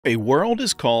A world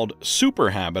is called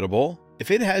superhabitable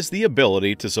if it has the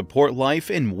ability to support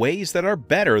life in ways that are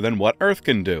better than what Earth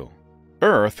can do.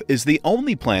 Earth is the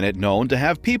only planet known to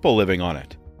have people living on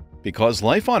it. Because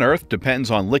life on Earth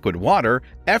depends on liquid water,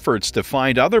 efforts to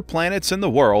find other planets in the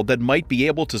world that might be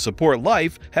able to support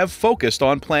life have focused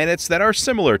on planets that are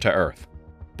similar to Earth.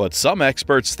 But some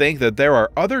experts think that there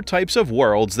are other types of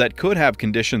worlds that could have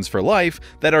conditions for life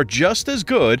that are just as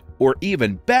good or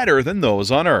even better than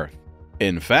those on Earth.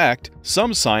 In fact,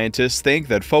 some scientists think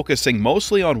that focusing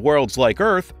mostly on worlds like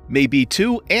Earth may be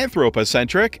too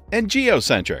anthropocentric and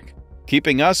geocentric,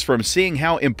 keeping us from seeing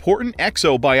how important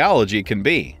exobiology can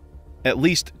be. At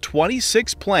least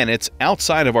 26 planets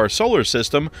outside of our solar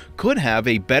system could have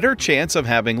a better chance of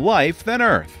having life than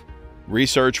Earth.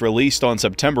 Research released on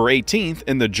September 18th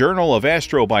in the Journal of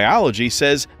Astrobiology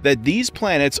says that these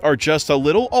planets are just a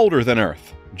little older than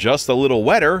Earth, just a little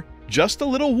wetter, just a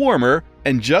little warmer,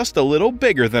 and just a little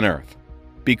bigger than Earth.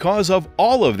 Because of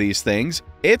all of these things,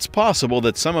 it's possible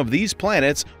that some of these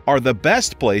planets are the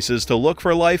best places to look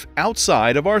for life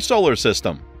outside of our solar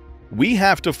system. We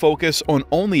have to focus on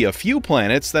only a few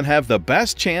planets that have the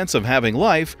best chance of having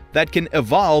life that can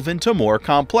evolve into more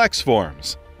complex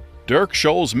forms. Dirk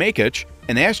Schulze-Makuch,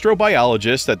 an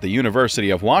astrobiologist at the University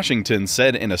of Washington,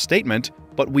 said in a statement,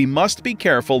 "But we must be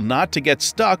careful not to get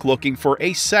stuck looking for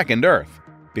a second Earth,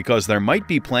 because there might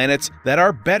be planets that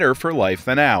are better for life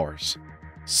than ours."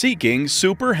 Seeking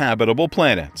superhabitable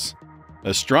planets.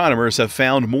 Astronomers have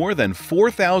found more than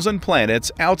 4,000 planets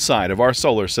outside of our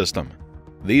solar system.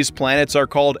 These planets are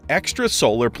called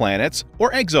extrasolar planets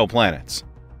or exoplanets.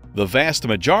 The vast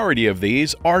majority of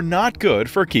these are not good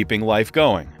for keeping life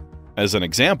going. As an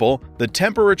example, the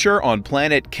temperature on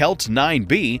planet Kelt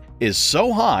 9b is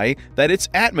so high that its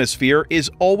atmosphere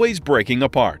is always breaking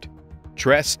apart.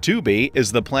 Tres 2b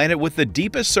is the planet with the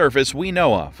deepest surface we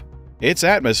know of. Its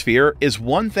atmosphere is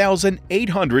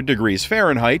 1,800 degrees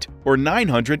Fahrenheit or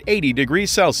 980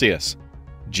 degrees Celsius.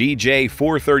 GJ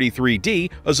 433d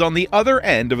is on the other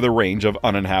end of the range of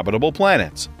uninhabitable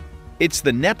planets. It's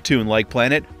the Neptune-like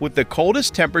planet with the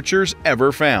coldest temperatures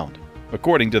ever found,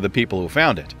 according to the people who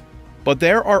found it. But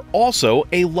there are also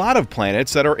a lot of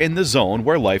planets that are in the zone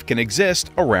where life can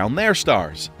exist around their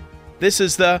stars. This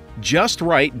is the just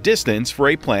right distance for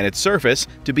a planet's surface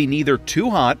to be neither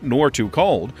too hot nor too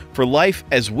cold for life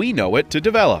as we know it to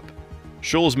develop.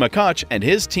 Schulze-Makuch and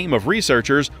his team of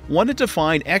researchers wanted to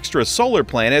find extrasolar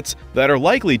planets that are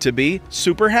likely to be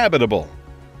superhabitable.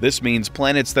 This means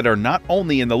planets that are not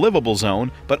only in the livable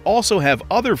zone, but also have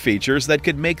other features that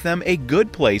could make them a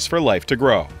good place for life to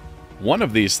grow. One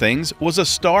of these things was a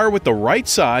star with the right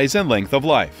size and length of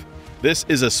life. This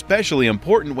is especially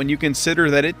important when you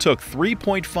consider that it took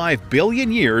 3.5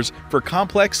 billion years for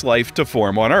complex life to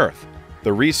form on Earth.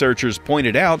 The researchers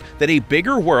pointed out that a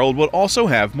bigger world would also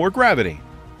have more gravity,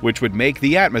 which would make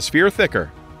the atmosphere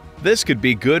thicker. This could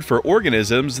be good for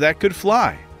organisms that could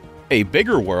fly. A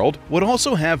bigger world would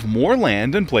also have more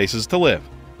land and places to live.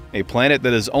 A planet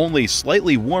that is only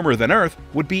slightly warmer than Earth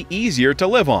would be easier to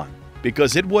live on,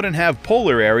 because it wouldn't have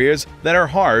polar areas that are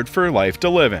hard for life to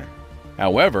live in.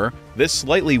 However, this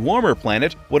slightly warmer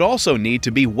planet would also need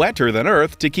to be wetter than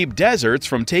Earth to keep deserts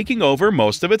from taking over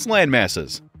most of its land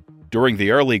masses. During the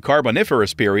early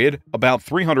Carboniferous period, about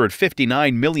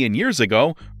 359 million years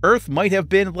ago, Earth might have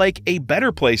been like a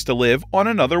better place to live on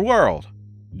another world.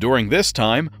 During this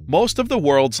time, most of the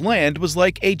world's land was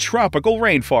like a tropical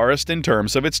rainforest in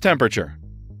terms of its temperature.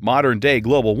 Modern-day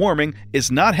global warming is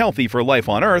not healthy for life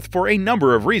on Earth for a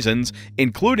number of reasons,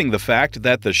 including the fact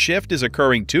that the shift is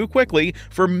occurring too quickly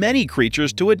for many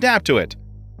creatures to adapt to it,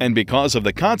 and because of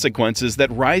the consequences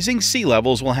that rising sea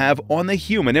levels will have on the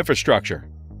human infrastructure.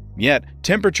 Yet,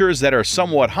 temperatures that are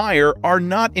somewhat higher are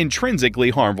not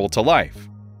intrinsically harmful to life.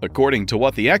 According to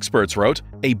what the experts wrote,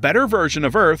 a better version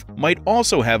of Earth might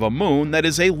also have a moon that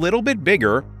is a little bit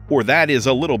bigger or that is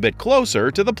a little bit closer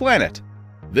to the planet.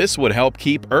 This would help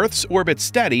keep Earth's orbit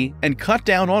steady and cut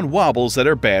down on wobbles that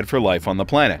are bad for life on the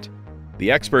planet. The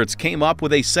experts came up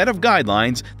with a set of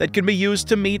guidelines that can be used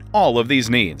to meet all of these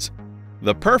needs.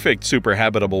 The perfect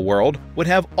superhabitable world would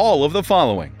have all of the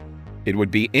following. It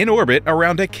would be in orbit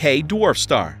around a K-dwarf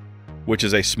star, which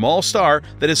is a small star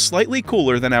that is slightly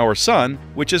cooler than our Sun,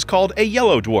 which is called a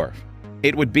yellow dwarf.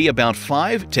 It would be about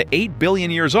 5 to 8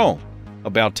 billion years old,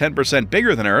 about 10%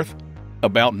 bigger than Earth,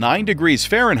 about 9 degrees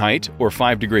Fahrenheit or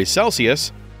 5 degrees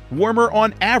Celsius, warmer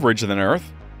on average than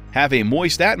Earth, have a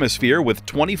moist atmosphere with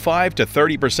 25 to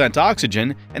 30%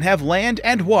 oxygen, and have land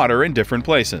and water in different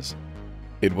places.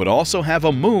 It would also have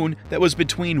a moon that was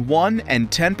between 1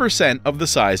 and 10% of the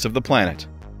size of the planet.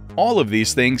 All of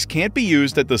these things can't be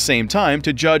used at the same time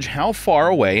to judge how far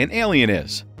away an alien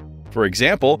is. For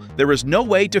example, there is no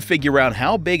way to figure out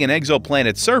how big an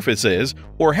exoplanet's surface is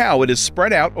or how it is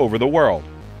spread out over the world.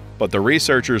 But the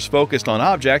researchers focused on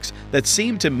objects that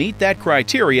seem to meet that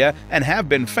criteria and have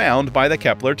been found by the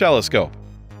Kepler telescope.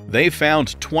 They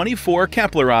found 24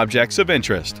 Kepler objects of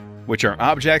interest, which are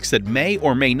objects that may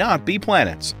or may not be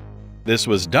planets. This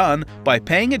was done by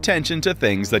paying attention to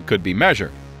things that could be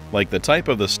measured, like the type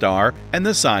of the star and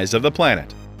the size of the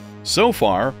planet. So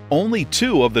far, only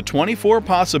 2 of the 24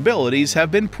 possibilities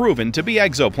have been proven to be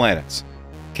exoplanets: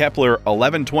 Kepler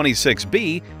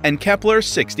 1126b and Kepler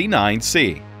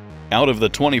 69c. Out of the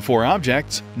 24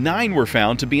 objects, 9 were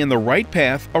found to be in the right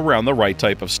path around the right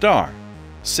type of star,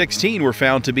 16 were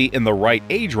found to be in the right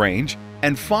age range,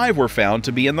 and 5 were found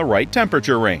to be in the right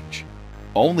temperature range.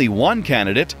 Only one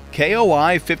candidate,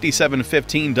 KOI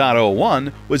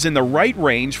 5715.01, was in the right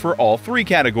range for all 3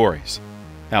 categories.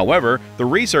 However, the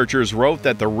researchers wrote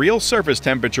that the real surface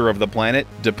temperature of the planet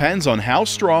depends on how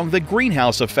strong the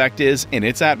greenhouse effect is in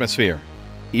its atmosphere.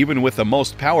 Even with the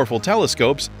most powerful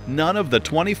telescopes, none of the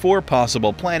 24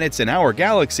 possible planets in our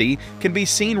galaxy can be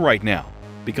seen right now,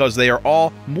 because they are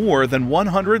all more than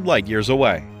 100 light-years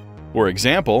away. For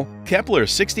example, Kepler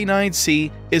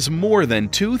 69c is more than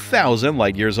 2,000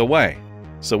 light-years away,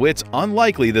 so it's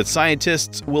unlikely that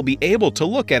scientists will be able to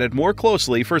look at it more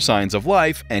closely for signs of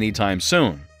life anytime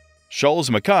soon.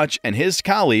 Schulze-Makuch and his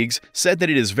colleagues said that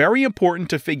it is very important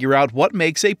to figure out what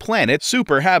makes a planet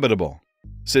superhabitable,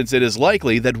 since it is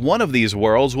likely that one of these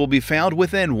worlds will be found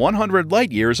within 100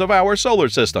 light-years of our solar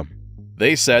system.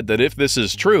 They said that if this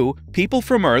is true, people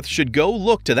from Earth should go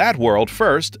look to that world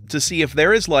first to see if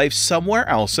there is life somewhere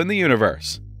else in the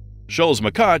universe.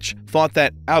 Schulze-Makuch thought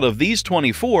that out of these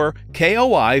 24,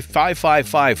 KOI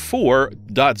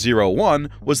 5554.01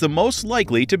 was the most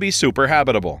likely to be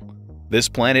superhabitable. This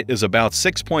planet is about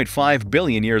 6.5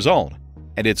 billion years old,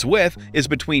 and its width is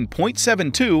between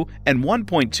 0.72 and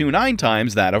 1.29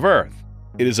 times that of Earth.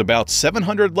 It is about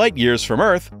 700 light-years from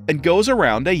Earth and goes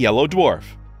around a yellow dwarf.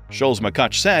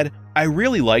 Schulze-Makuch said, "I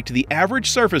really liked the average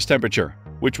surface temperature,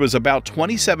 which was about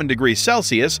 27 degrees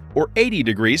Celsius or 80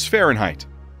 degrees Fahrenheit.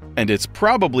 And it's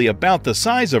probably about the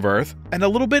size of Earth and a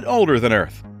little bit older than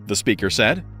Earth," the speaker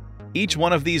said. Each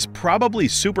one of these probably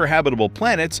superhabitable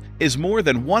planets is more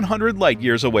than 100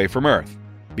 light-years away from Earth.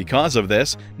 Because of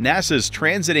this, NASA's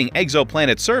Transiting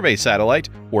Exoplanet Survey Satellite,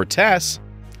 or TESS,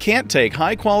 can't take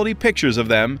high-quality pictures of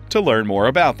them to learn more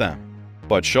about them.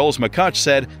 But Schulze-Makuch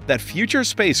said that future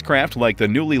spacecraft like the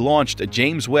newly launched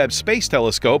James Webb Space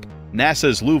Telescope,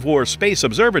 NASA's Louvre Space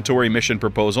Observatory mission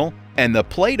proposal, and the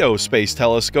Plato Space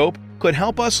Telescope could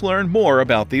help us learn more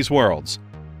about these worlds.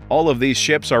 All of these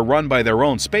ships are run by their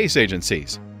own space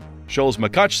agencies.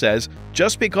 Schulze-Makuch says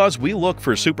just because we look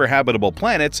for superhabitable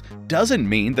planets doesn't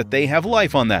mean that they have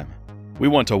life on them. We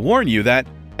want to warn you that,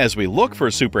 as we look for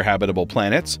superhabitable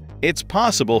planets, it's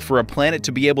possible for a planet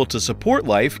to be able to support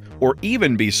life or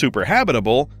even be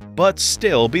superhabitable, but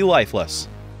still be lifeless.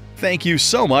 Thank you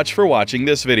so much for watching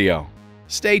this video.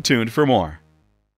 Stay tuned for more.